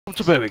What's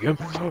a baby again?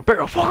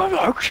 Better fucking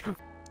out!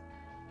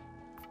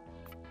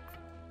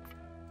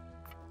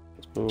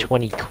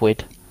 20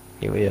 quid.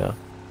 Here we are.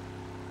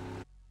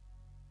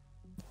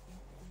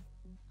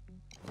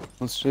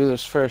 Let's do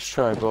this first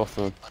try, both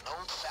of them.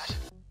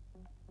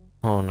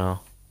 Oh no.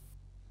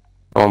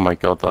 Oh my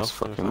god,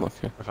 that's No, fucking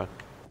lucky. We're fine.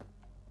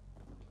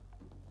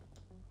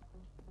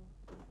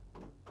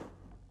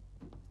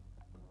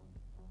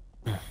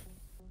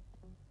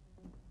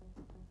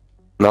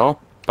 No?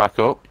 Back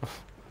up.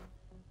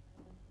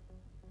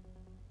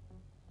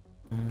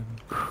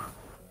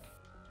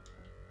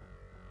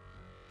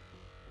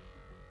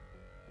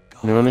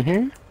 Anyone in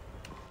here?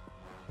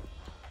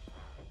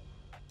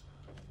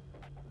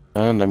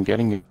 And I'm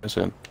getting you guys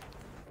in.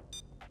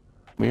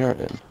 We are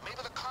in.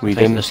 We I think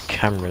didn't. there's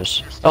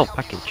cameras. Oh,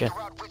 package, yeah.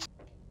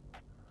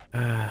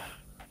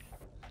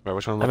 Right,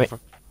 which one am I I mean- looking for?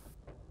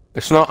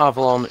 It's not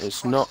Avalon,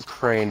 it's not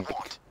Crane,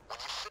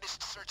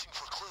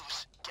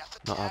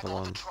 Not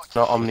Avalon. it's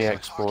not Omni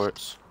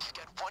Exports.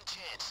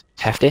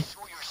 Hefty?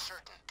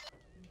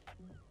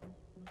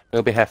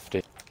 It'll be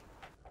hefty.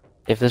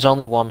 If there's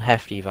only one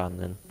hefty van,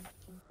 then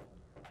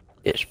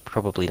it's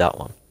probably that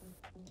one.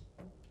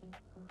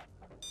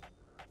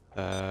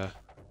 Okay,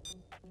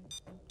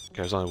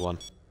 there's only one.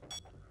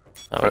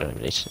 No,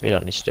 we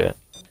don't need to do it.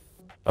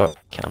 Oh,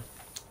 can.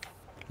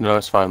 No,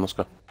 it's fine, let's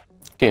go.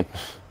 Kian.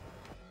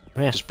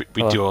 Yeah. Just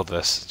we do all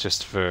this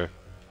just for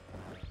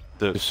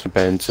the. Just for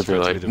Ben to be for it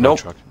to like, be the wrong nope,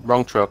 truck.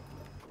 wrong truck.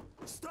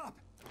 Stop!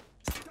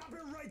 Stop it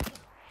right now!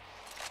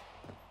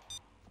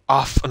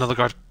 Off another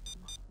guard.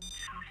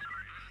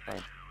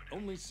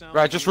 Only sound.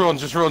 Right, just run,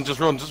 just run, just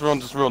run, just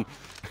run, just run.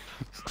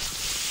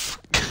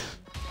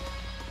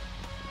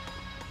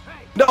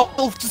 No,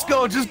 Wolf, just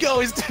go, just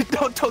go.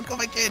 Don't come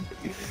again.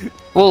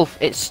 Wolf,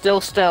 it's still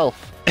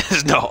stealth.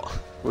 It's not.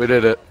 We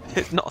did it.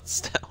 It's not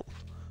stealth.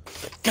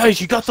 Guys,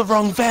 you got the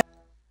wrong vet.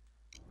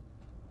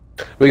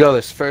 We got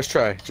this, first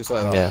try, just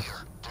like that. Yeah,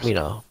 we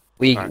know.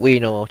 We Alright. we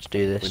know how to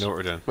do this. We know what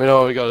we're doing. We know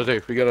what we gotta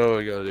do. We gotta know what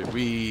we gotta do.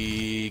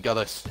 We got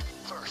this.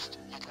 First,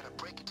 you gotta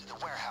break into the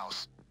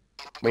warehouse.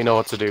 We know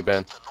what to do,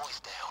 Ben. The noise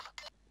down.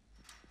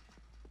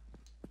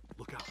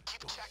 Look out.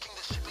 Keep checking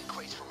the shipping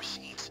crates for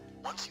machines.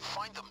 Once you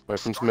find them,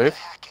 Weapons start move. the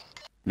hacking.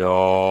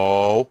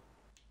 No.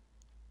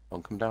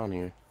 Don't come down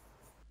here.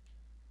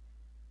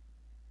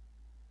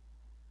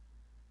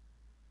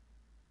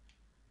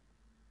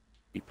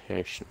 Be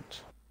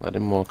patient. Let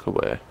him walk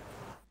away.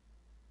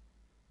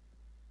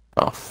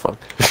 Oh fuck.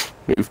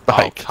 Move Oh,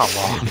 back. come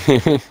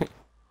on.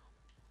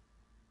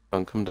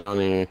 Don't come down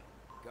here.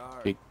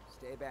 Guard, Big-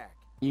 stay back.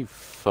 You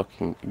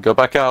fucking go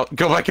back out.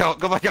 Go back out.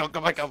 Go back out.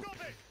 Go back out.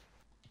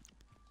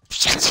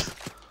 Shit.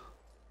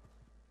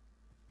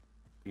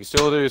 You can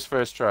still do his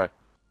first try.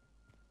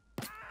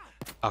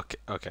 Okay,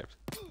 okay.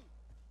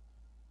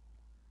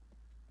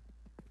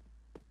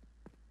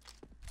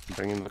 I'm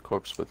bringing the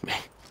corpse with me.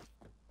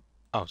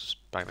 Oh, just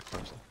bang the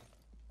corpse.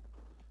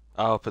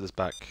 I'll put this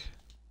back.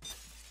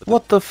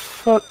 What the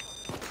fuck?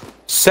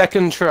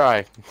 Second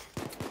try.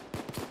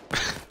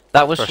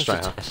 That was First just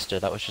a try, huh? tester.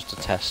 That was just a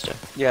tester.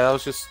 Yeah, that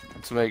was just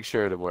to make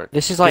sure it worked.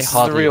 This is like This is the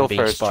hardly real even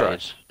being first try.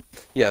 spotted.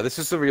 Yeah, this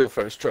is the real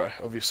first try,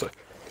 obviously.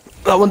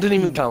 That one didn't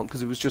even count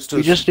because it was just We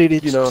us, just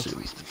needed, you know,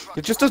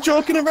 it's just us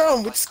joking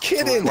around. We're just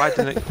kidding. Why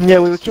didn't it? Yeah,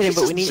 we were kidding,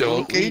 but we Just need.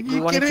 joking, We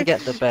you wanted to kidding?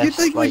 get the best. You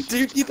think like, we do?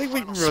 You think we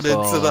run into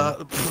spawn.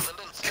 that?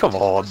 Come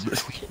on.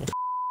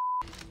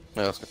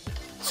 Yeah, let's go.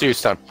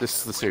 Serious time. This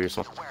is the serious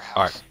one.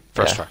 Alright,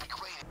 first Yeah. try.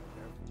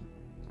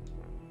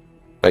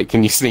 Wait,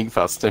 can you sneak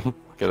past him?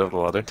 Get up the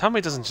ladder. Tell me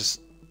it doesn't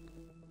just.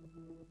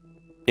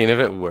 And if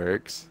it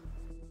works.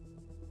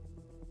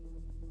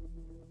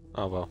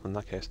 Oh well, in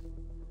that case.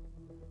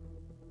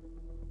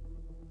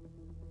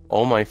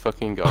 Oh my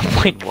fucking god.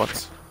 Oh my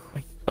What?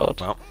 God.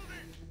 Well.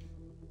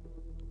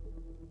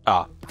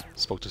 Ah,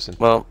 spoke too soon.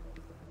 Well,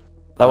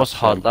 That was That's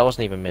hard. fine. That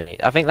wasn't even me.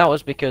 I think that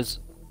was because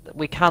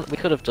we can't. We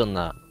could have done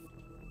that,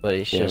 but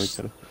it's yeah, we just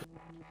could've.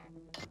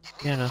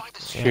 you know. Yeah,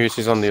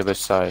 Security's on the other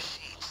side.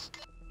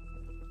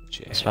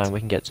 it's fine. We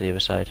can get to the other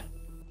side.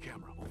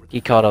 Camera over there. Key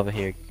card over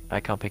here.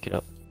 I can't pick it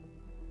up.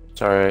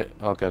 It's alright,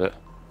 I'll get it.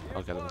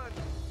 I'll get it.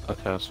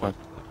 Okay, that's fine.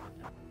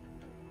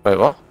 Wait,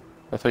 what?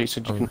 I thought you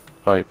said you can.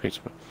 Oh, you picked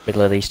it up.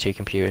 Middle of these two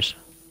computers.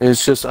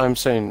 It's just, I'm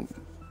saying.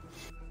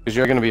 Because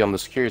you're gonna be on the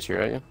security,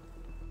 right? Yeah?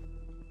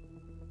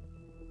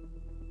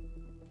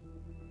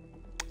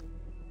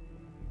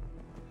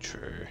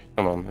 True.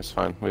 Come on, it's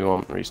fine. We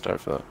won't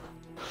restart for that.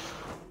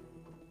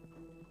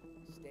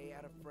 Stay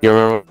out of frame. You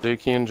remember what to do,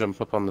 Kian?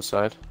 Jump up on the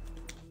side.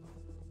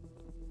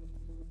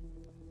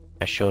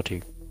 I sure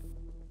do.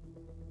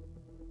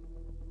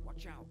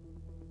 Watch out.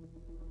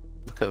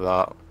 Look at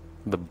that.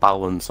 The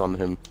balance on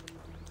him.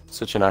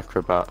 Such an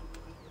acrobat.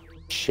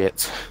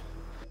 Shit.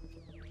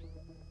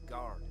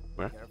 Guard.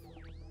 Where? Careful.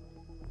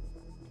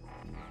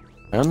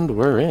 And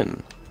we're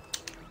in.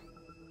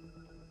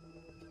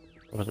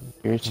 Was it?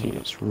 Security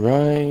is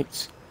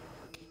right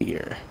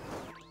here.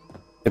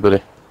 Hey,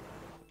 buddy.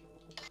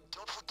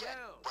 Don't forget,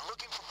 we're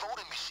looking for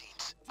voting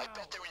machines. I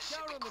bet they're in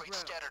shipping crates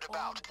scattered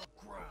about.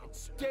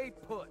 Stay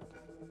put.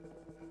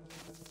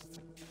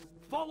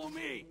 Follow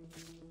me.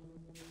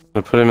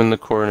 I'm gonna put him in the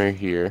corner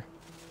here.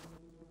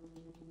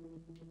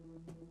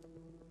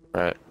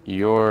 Right,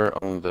 you're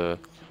on the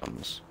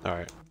comms.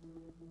 Alright.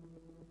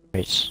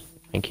 Great.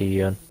 Thank you,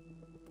 Ian.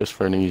 Just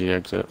for an easy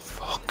exit.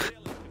 Fuck.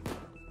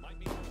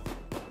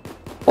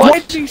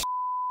 What?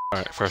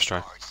 Alright, first try.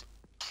 Guards,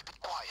 keep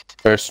it quiet.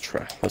 First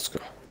try, let's go.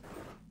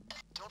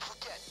 Don't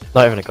forget,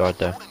 Not even a guard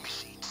there. voting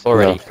machines.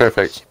 Already. No,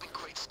 perfect. Shipping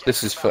crates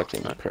This is scattered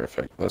fucking about.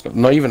 perfect. Let's go.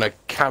 Not even a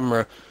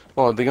camera.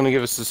 Well, they're gonna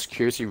give us the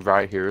security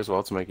right here as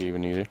well to make it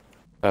even easier.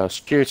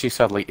 Security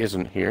sadly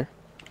isn't here.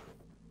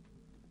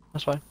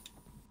 That's fine.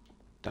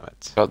 Damn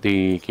it. Got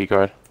the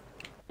keycard.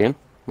 In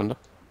window.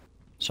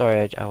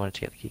 Sorry, I wanted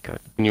to get the key card.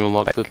 Can you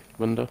unlock the Back.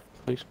 window,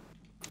 please?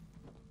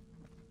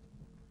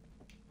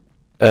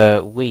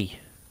 We.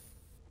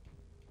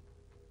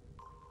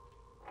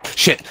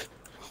 Shit!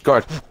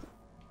 Guard.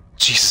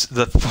 Jeez,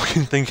 the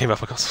fucking thing came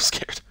up. I got so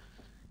scared.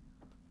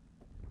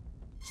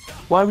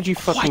 Why would you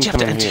Why'd fucking you have come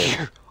to in enter here?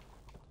 here?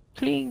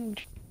 Cling.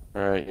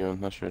 Alright, you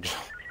that's your job.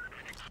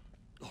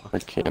 I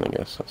can, I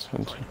guess. That's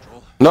fine too.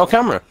 No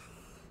camera!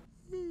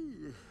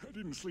 I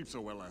didn't sleep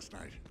so well last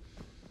night.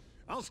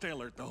 I'll stay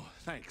alert though.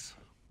 Thanks.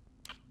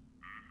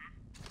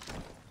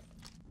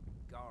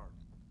 Guard.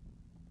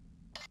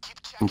 Keep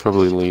I'll checking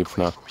probably the shipping leave crates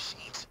now. for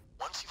machines.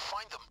 Once you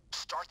find them,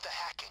 start the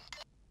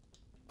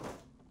hacking.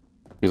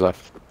 He's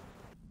left.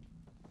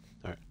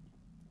 Alright.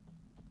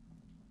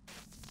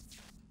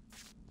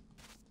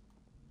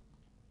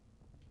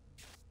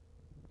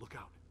 Look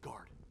out,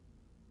 guard.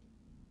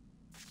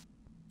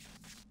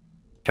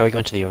 Shall we go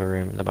into the other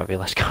room? There might be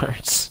less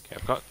guards.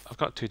 Okay, I've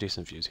got two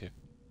decent views here.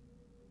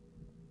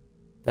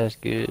 That's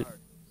good.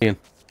 Ian.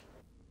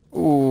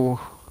 Ooh.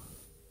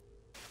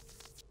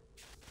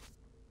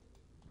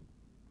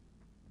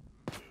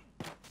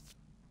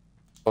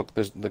 Look,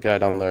 there's the guy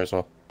down there as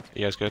well.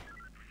 You guys good?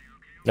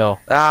 No.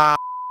 Ah!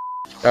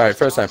 Alright,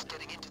 first time.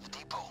 Getting into the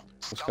depot.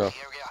 Let's Scout go. the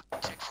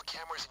area, check for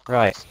cameras and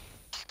Right. crates.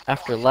 Keep it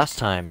After quiet. last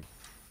time,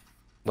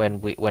 when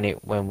it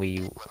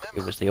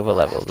was the other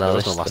level. No, There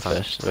this was is no the last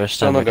time.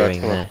 first Oh time my we're God,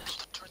 doing come on.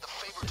 this. Turn the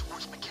favor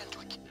towards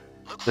McKendrick.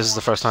 Look This is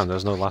the first time. There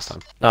was no last time.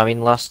 No, I mean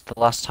the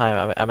last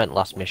time. I meant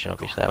last mission.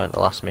 Obviously, I meant the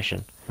last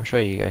mission. I'm sure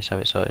you guys have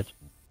it sorted.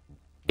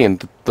 Ian,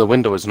 the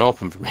window isn't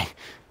open for me.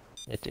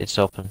 It's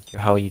open.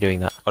 How are you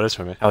doing that? Oh, it is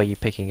for me. How are you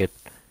picking it?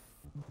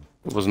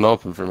 It wasn't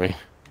open for me.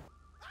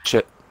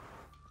 Shit.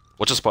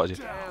 What just spotted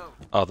you? Down.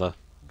 Oh, the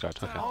guard.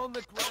 Okay. On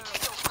the ground.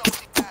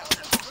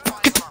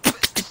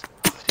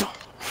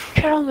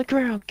 Get on the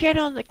ground. Get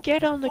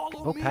on the.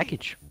 Follow Oh, me.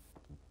 package.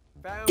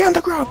 Found Get on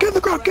the ground! Get on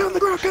the ground! Get on the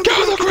ground! Get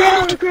on the ground!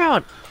 Get on the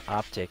ground.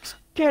 Optics.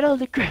 Get on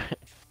the ground.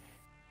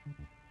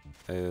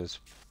 Is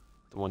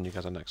the one you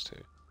guys are next to.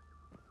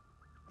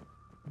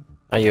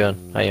 Are you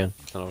on? Are you on?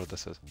 I don't know what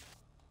this is.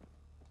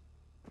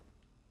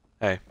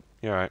 Hey,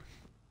 you alright?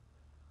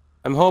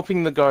 I'm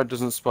hoping the guard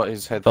doesn't spot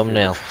his head. through.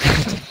 Thumbnail.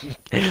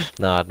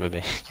 No,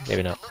 maybe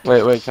not.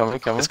 Wait, come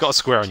on. It's got a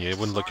square on you. It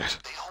wouldn't look good.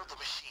 They hold the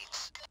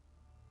machines.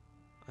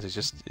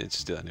 Just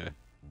do that anyway.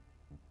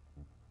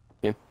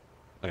 Yeah.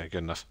 Okay, good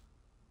enough.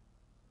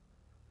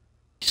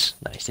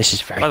 Nice. This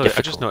is very By the way, I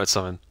difficult. just noticed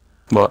something.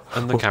 What?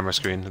 On the camera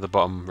screen at the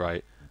bottom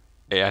right,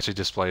 it actually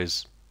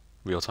displays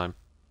real time.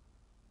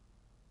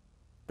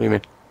 What do you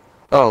mean?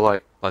 Oh,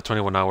 Like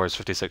 21 hours,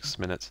 56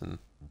 minutes, and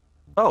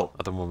Oh,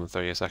 at the moment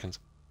 38 seconds.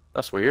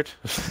 that's weird.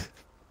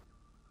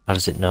 How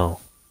does it know?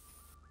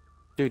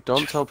 Dude,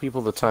 don't tell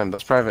people the time.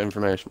 That's private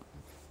information.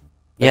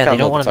 Yeah, can't they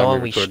don't know want the to know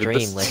time when we we recorded stream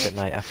this. late at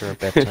night after a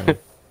bedtime.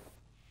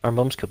 Our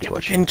mums could be We're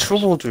watching. in this.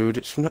 trouble, dude.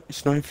 It's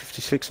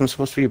 9:56. I'm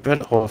supposed to be in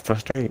bed at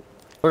 8:08.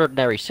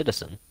 Ordinary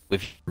citizen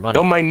with money.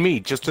 Don't mind me,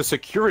 just a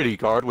security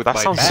guard with That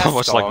my sounds so mask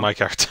much like on. my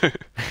character.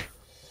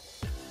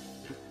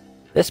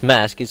 This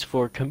mask is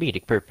for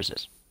comedic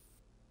purposes.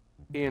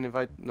 Ian, if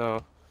I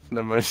no,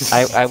 never mind.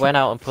 I went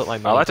out and put my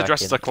money I like to back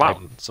dress in. as a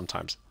clown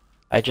sometimes.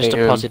 I just Hey,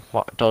 Ian,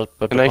 deposited.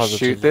 Can I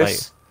shoot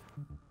this?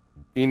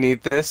 You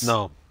need this?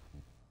 No.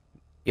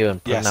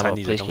 Ewan, put Yes, an I ammo.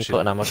 need it, Please don't can you shoot put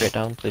it. an ammo crate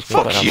down? Please can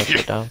you Fuck put an ammo you.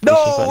 crate down? Please can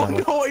you put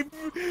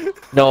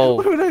an No, ammo no,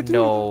 What would I do?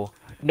 No,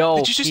 no,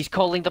 Did you just- he's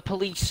calling the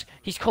police.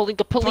 He's calling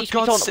the police. For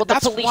We God's don't want sake, the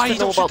that's police why to you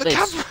know don't shoot about the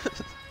this. camera.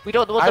 We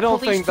don't want I the don't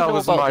police think to that know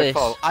was about my this.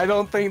 fault. I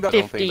don't think that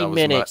was 15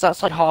 minutes.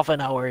 That's like half an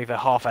hour. If a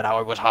half an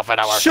hour was half an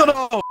hour. Shut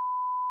up! Your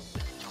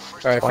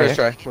first Alright, Quiet. first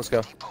try. Let's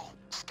go. depot.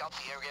 Scout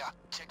the area,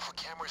 check for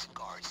cameras and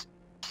guards.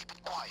 Keep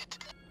it quiet.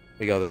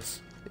 We got this.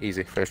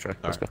 Easy. First try.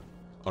 Let's go.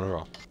 On a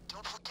roll.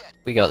 Don't forget,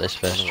 We got this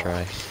first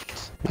try.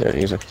 Yeah,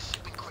 easy.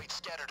 shipping crates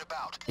scattered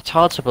about. It's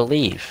hard to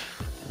believe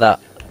that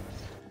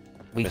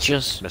we Missed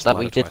that the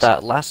we ladder did twice.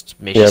 that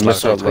last mission. Yeah, I so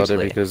missed out ladder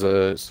quickly. because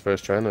it's the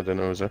first try and I didn't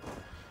know it was there.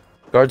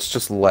 Guards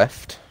just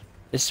left.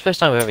 This is the first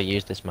time we've ever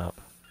used this map.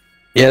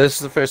 Yeah, this is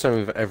the first time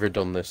we've ever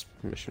done this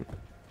mission.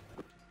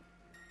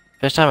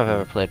 First time I've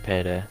ever played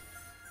Payday.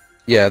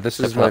 Yeah, this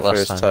is Except my for that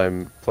last first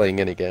time. time playing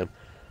any game.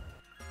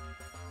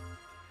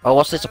 Oh,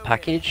 what's this? A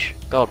package?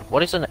 God,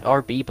 what is an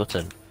RB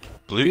button?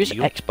 Blue Use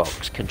eel?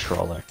 Xbox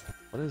controller.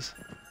 What is?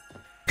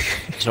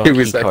 There's no Who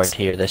is that? keycard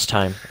here this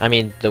time. I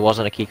mean, there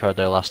wasn't a keycard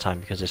there last time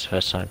because it's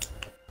first time.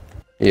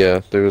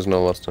 Yeah, there was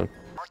no last time.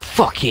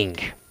 Fucking!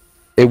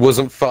 It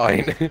wasn't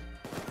fine.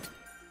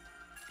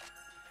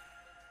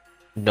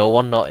 No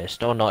one noticed.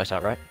 No one noticed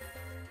that, right?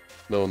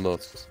 No one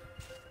noticed.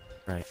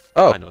 Right.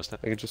 Oh, I noticed it.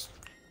 I could just.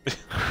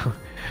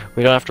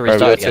 We don't have to Right,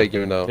 restart we gotta it take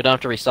you now. We don't have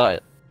to restart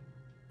it.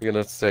 You're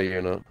gonna say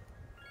you're not.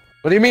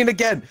 What do you mean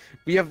again?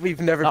 We've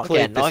never Not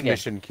played again, not this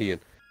again. mission, Kian.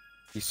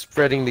 He's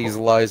spreading these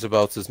lies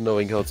about us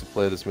knowing how to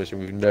play this mission.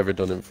 We've never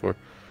done it before.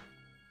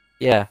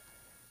 Yeah.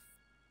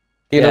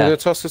 Kian, I'm Yeah. gonna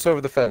toss this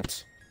over the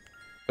fence.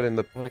 Put in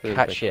the. I'm put gonna in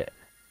the catch thing. it.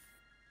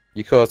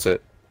 You caught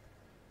it.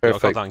 I got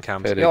Perfect. that on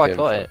cam. Payday Yo, I game.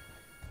 caught it.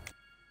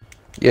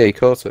 Yeah, you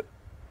caught it.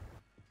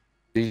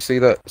 Did you see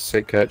that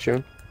sick catch,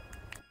 Ewan?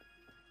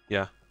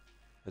 Yeah,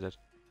 I did.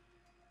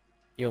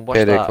 You can watch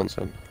Payday that.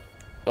 content.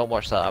 Don't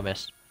watch that, I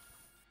missed.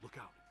 Look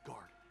out,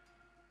 guard.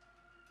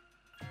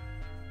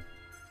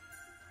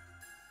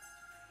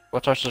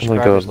 What's our my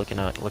subscribers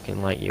God.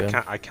 looking like you?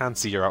 I can't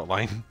see your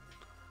outline.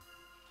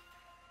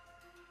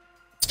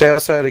 Stay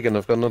outside again.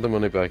 I've got another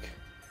money bag.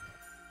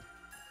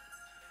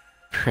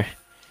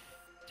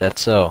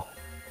 That's so.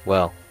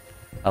 Well,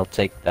 I'll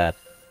take that.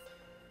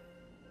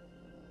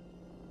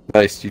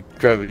 Nice. You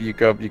grab it. You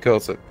caught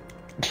it.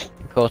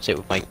 I caught it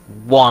with my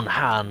one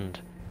hand.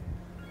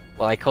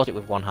 Well, I caught it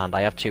with one hand.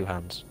 I have two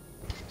hands.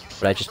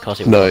 But I just caught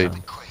it with No, one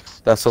hand.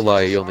 that's a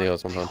lie. He only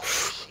has one hand.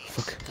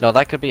 No,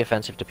 that could be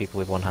offensive to people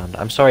with one hand.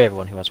 I'm sorry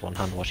everyone who has one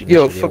hand watching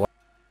Yo, this video.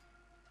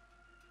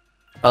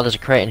 Oh, there's a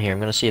crate in here. I'm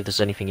gonna see if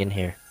there's anything in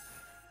here.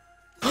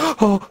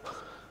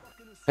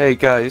 Hey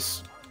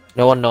guys,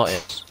 No one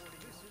noticed.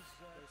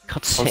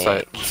 God's one sec.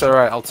 sake. It's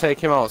alright. I'll take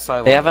him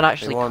outside. They haven't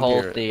actually won't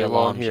called hear it. the They won't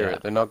alarms hear yet.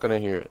 it. They're not gonna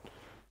hear it.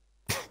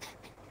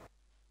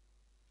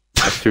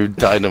 I threw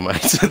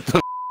dynamite at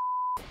them.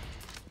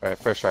 Alright,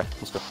 first try.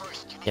 Let's go.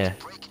 Yeah.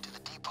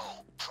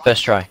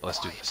 First try. Let's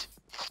do this.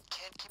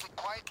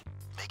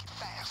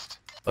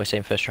 Oh, we're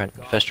saying first try.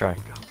 First try.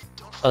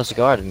 Oh, there's a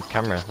guard and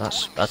camera.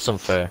 That's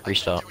unfair.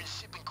 Restart.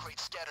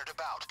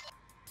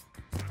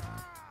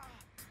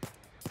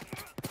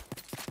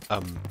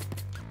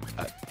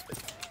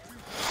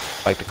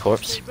 Like the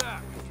corpse.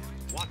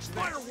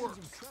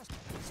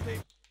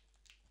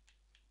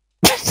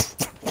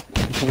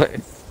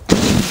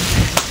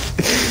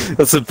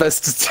 That's the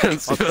best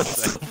attempt we've had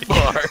so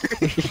far.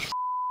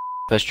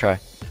 First try.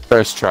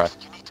 First try.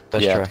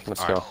 First Yeah, try.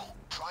 let's Alright. go.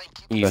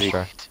 First Easy.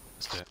 try.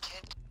 Let's do it.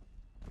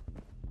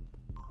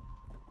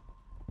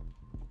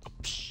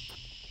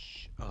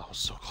 Oh, that was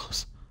so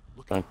close.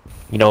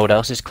 You know what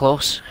else is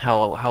close?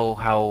 How,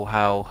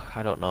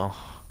 I don't know.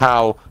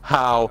 How?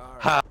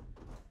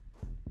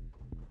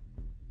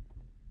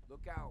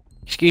 Look out.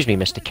 Excuse me,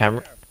 Mr.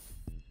 Camera.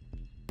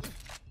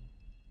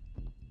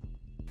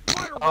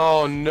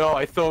 Oh no,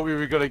 I thought we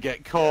were gonna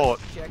get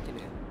caught. Checking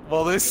it.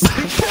 Well, this.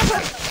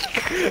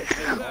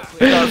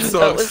 I'm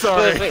so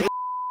sorry. perfect.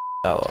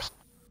 Oh,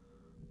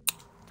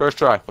 First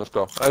try, let's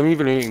go. I'm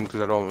even eating because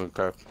I don't really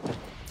care.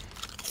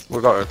 We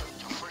got it.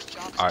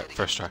 Alright,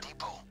 first try.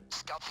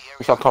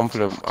 Look how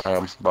confident I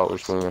am about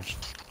us doing this.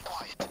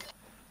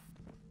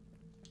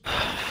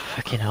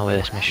 fucking hell with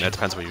this Yeah, mission. it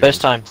depends what you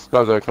First time.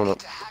 Guys are coming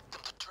up.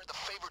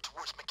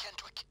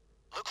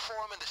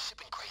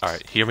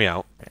 Alright, hear me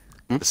out.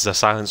 Hmm? This is a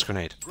silence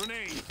grenade.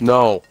 Grenade.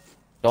 No.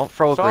 Don't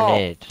throw a Stop.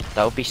 grenade.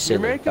 That would be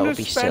silly. You're That making would us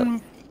be silly.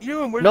 spend.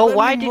 Ewan, we're No,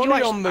 why spending did you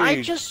money actually? on I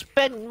these. just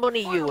spent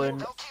money,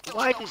 Ewan.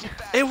 Why did?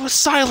 It was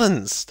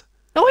silenced!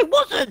 No, it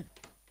wasn't.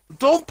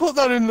 Don't put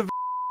that in the.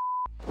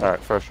 Alright,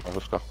 first try,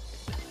 let's go.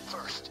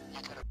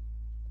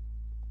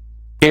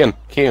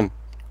 Kian.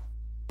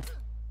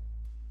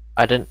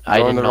 I did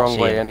Going the not wrong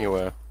see way him.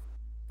 anywhere.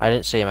 I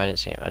didn't see him. I didn't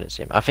see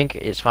him. I think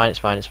it's fine. It's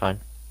fine.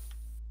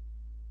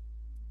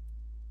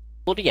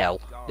 Bloody hell!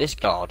 This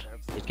guard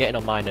is getting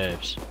on my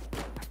nerves.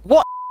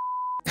 What?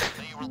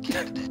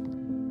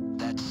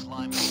 That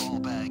slimy ball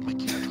bag,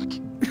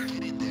 McKendrick.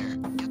 Get in there.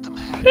 Get them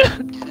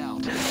hacked. Get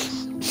out.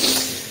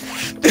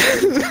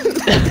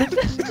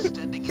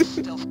 Extending his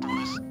stealth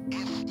bonus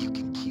if you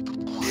can keep it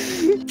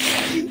quiet.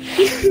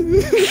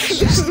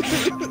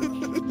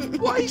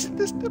 Why is it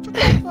this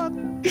difficult,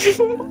 man?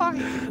 Why?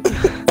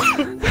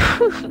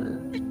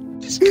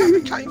 This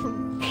can't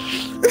even...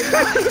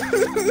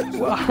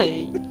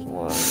 Why?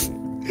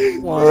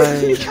 Why?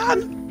 You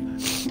can!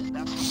 That's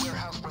the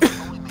warehouse where the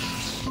voting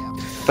machines are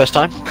kept. First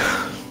time?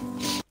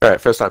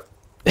 Alright, first time.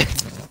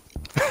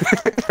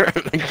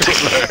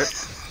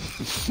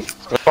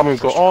 Come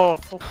go. Oh,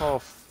 fuck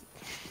off.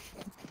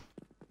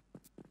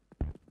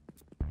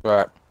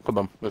 Right, come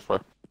on, this way.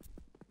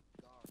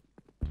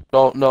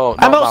 No, not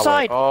I'm that way.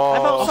 outside! Oh,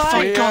 I'm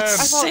outside! for God's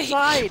I'm sake,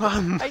 outside!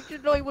 man. I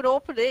didn't know he would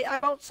open it.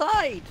 I'm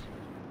outside.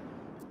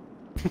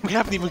 We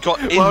haven't even got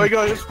in. Well, we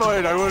got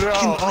spotted. I went out.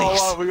 Fucking Oh, place.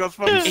 wow, we got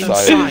spotted.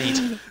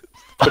 Inside.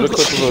 Could have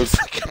clipped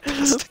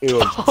those.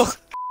 Ew.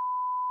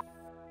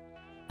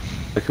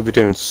 I could be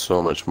doing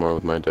so much more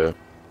with my day.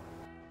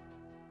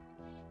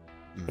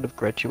 Could have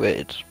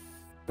graduated.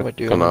 What am I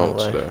doing Gone with out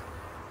my life? today.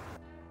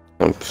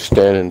 I'm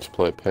staying in to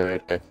play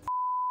Payday.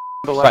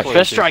 Right,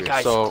 first try,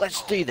 guys. So,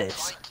 Let's do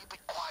this.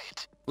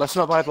 let's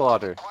not buy the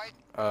ladder.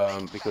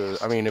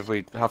 Because I mean, if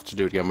we have to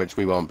do it again, which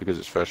we won't, because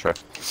it's first try.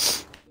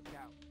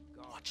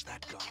 Watch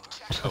that guard.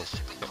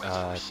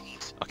 Oh,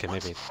 okay,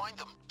 maybe. Find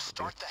them.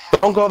 Start the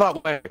head. Don't go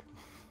that way.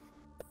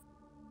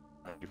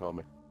 You follow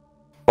me.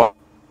 What?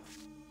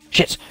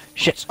 Shit!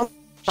 Shit!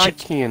 Shit,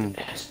 Kian.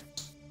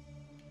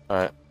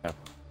 Alright. Yeah.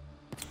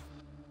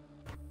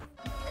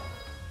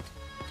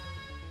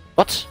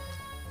 What?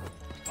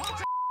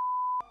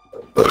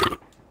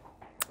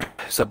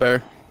 Is that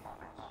better?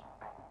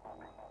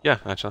 Yeah,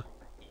 actually.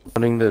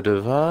 Spotting the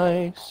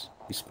device.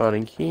 He's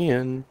spotting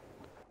Kian.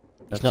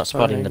 He's not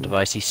spotting the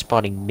device, he's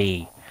spotting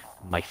me.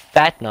 My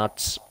fat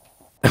nuts.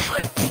 I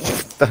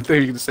thought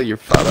you were gonna say your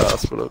fat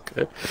ass, but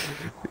okay.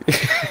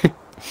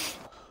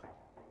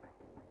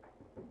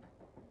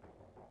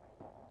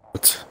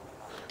 What?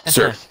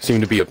 Sir,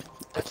 seem to be a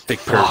thick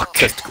pair of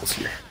testicles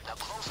here.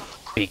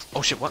 Big,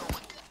 Oh shit, what?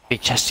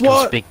 big testicles,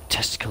 What? big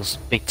testicles,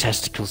 big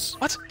testicles.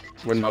 What?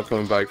 We're not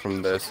coming back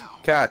from this.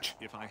 Catch.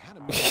 If I had a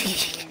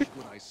million,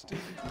 would I still?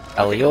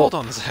 Elliot. Hold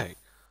on a sec.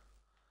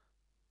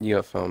 You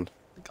got found.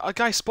 A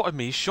guy spotted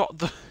me, shot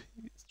the...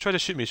 tried to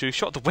shoot me, so he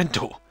shot the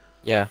window.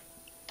 Yeah.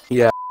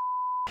 Yeah.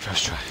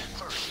 First try.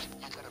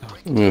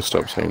 I'm gonna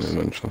stop saying that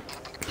eventually.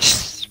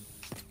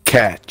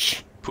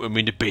 Catch. Put him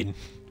in the bin.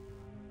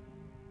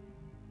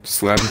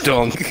 Slam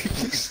dunk.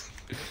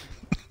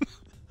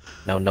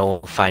 Now no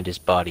one will find his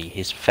body.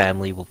 His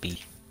family will be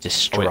Oh,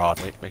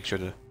 distraught. wait, make sure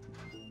to...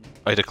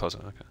 Oh, you did close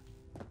it, okay.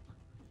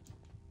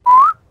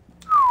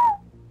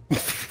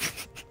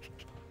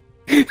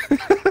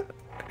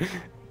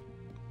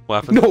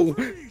 What happened? No.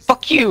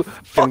 Fuck you!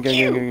 Fuck Gang,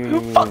 you! gang, gang,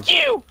 gang, gang. Fuck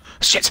you!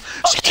 Shit!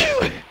 Fuck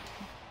you!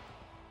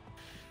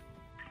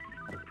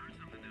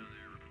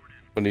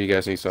 When do you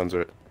guys need to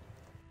answer it?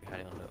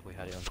 We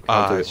had it on.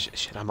 I'll do it.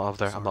 Shit, I'm not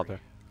there, I'm not there.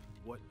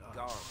 What?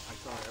 Guard. I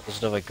thought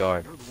There's another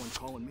guard. you're the one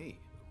calling me.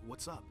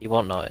 What's up? He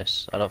won't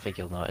notice. I don't think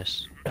he'll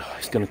notice. Oh,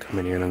 he's gonna come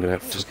in here and I'm gonna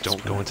have to Just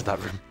don't go into that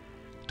room.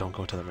 Don't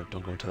go into that room,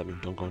 don't go into that room,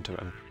 don't go into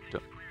that room.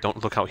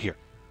 Don't look out here.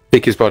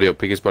 Pick his body up,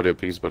 pick his body up,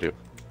 pick his body up.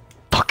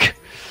 Fuck!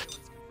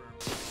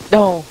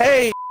 No!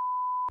 Hey!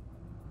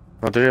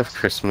 Oh, do you have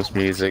Christmas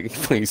music?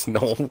 Please,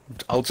 no.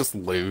 I'll just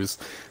lose.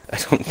 I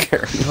don't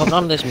care. No,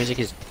 none of this music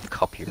is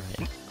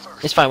copyrighted.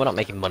 It's fine, we're not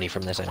making money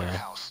from this anyway.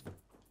 Warehouse.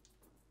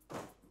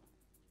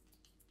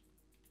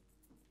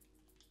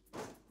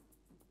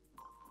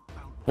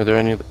 Are there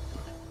any other...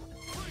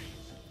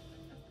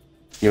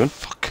 Ewan?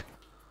 Fuck.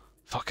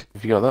 Fuck.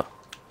 Have you got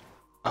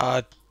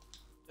that?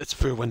 It's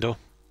through a window.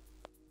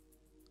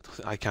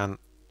 I can't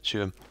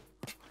shoot him.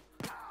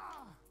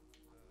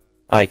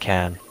 I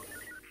can.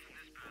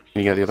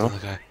 Can you get the other one?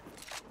 Okay.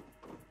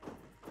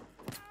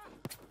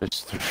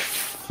 It's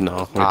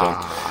no, we're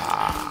done.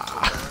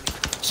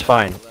 It's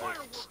fine.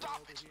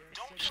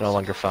 It's no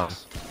longer fun.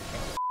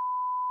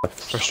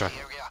 First try.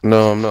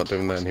 No, I'm not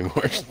doing that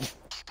anymore.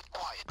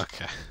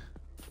 Okay.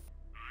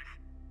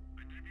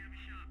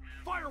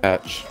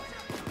 Catch.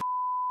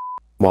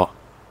 What?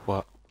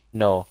 What?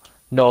 No.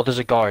 No, there's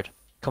a guard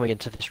coming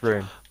into this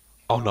room.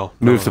 Oh no.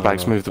 Move No, the no,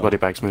 bags, no, move the no. body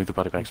bags, move the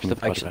body bags, move the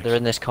body They're bags.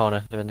 in this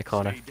corner. They're in the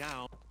corner. Stay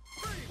down.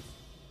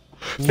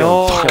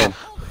 No! Kill him,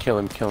 kill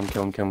him, kill him,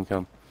 kill him, kill him, kill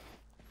him.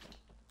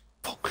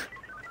 Fuck.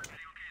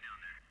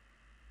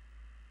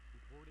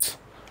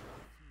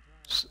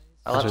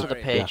 I'll answer the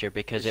Yeah. pager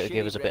because it would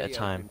give us a bit of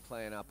time.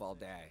 Playing up all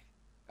day.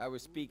 I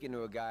was speaking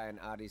to a guy in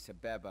Addis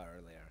Ababa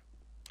earlier.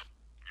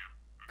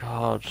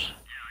 God.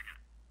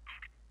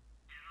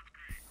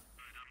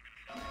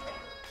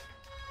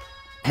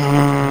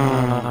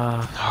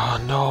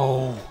 Oh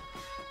no.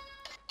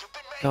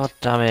 God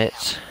damn it.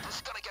 This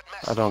is gonna get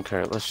messy. I don't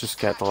care, let's just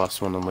get the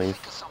last one and leave.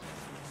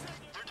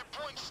 They're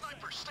deploying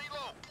snipers. Stay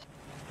low.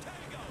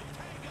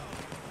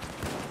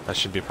 That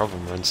should be a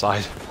problem, we're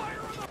inside.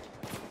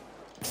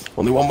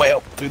 Only one way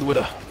out, through the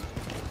window.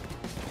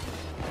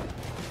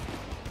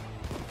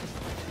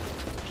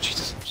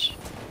 Jesus.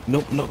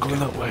 Nope, not going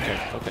that way.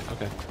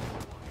 Okay.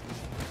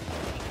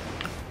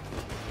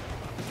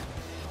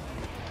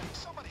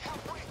 Somebody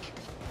help Rick.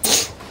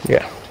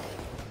 Yeah.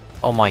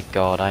 Oh my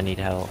god, I need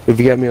help. If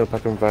you get me up, I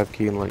can revive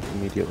Kian like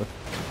immediately.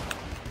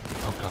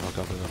 Oh god.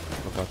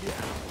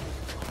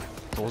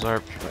 Those are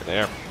right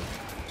there.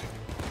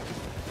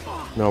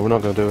 No, we're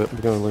not gonna do it.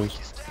 We're gonna lose.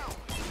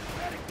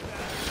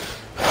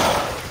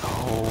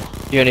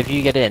 Oh. Ewan, if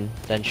you get in,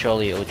 then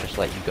surely it'll just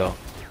let you go.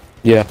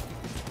 Yeah.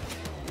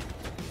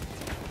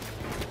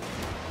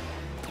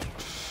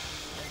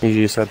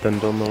 Easier said than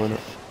done, though, innit?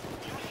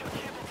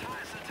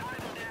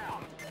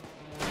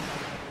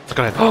 Look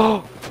at it.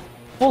 Oh!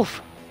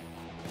 Wolf!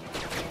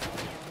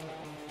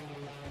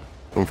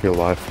 Don't feel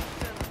alive.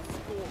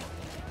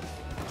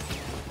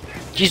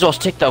 Jesus,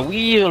 take the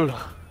wheel!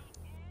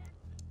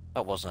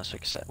 That wasn't a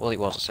success. Well, it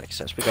was a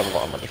success. We got a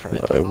lot of money from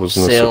it. It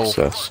wasn't Still. a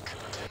success.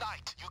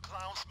 Tonight, you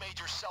clowns made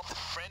yourself a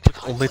friend.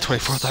 Only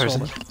 24,000.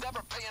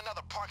 Never pay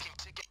another parking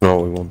ticket. Not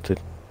what we wanted.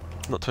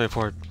 Not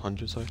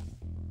 2,400, sorry.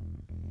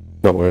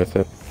 Not worth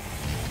it.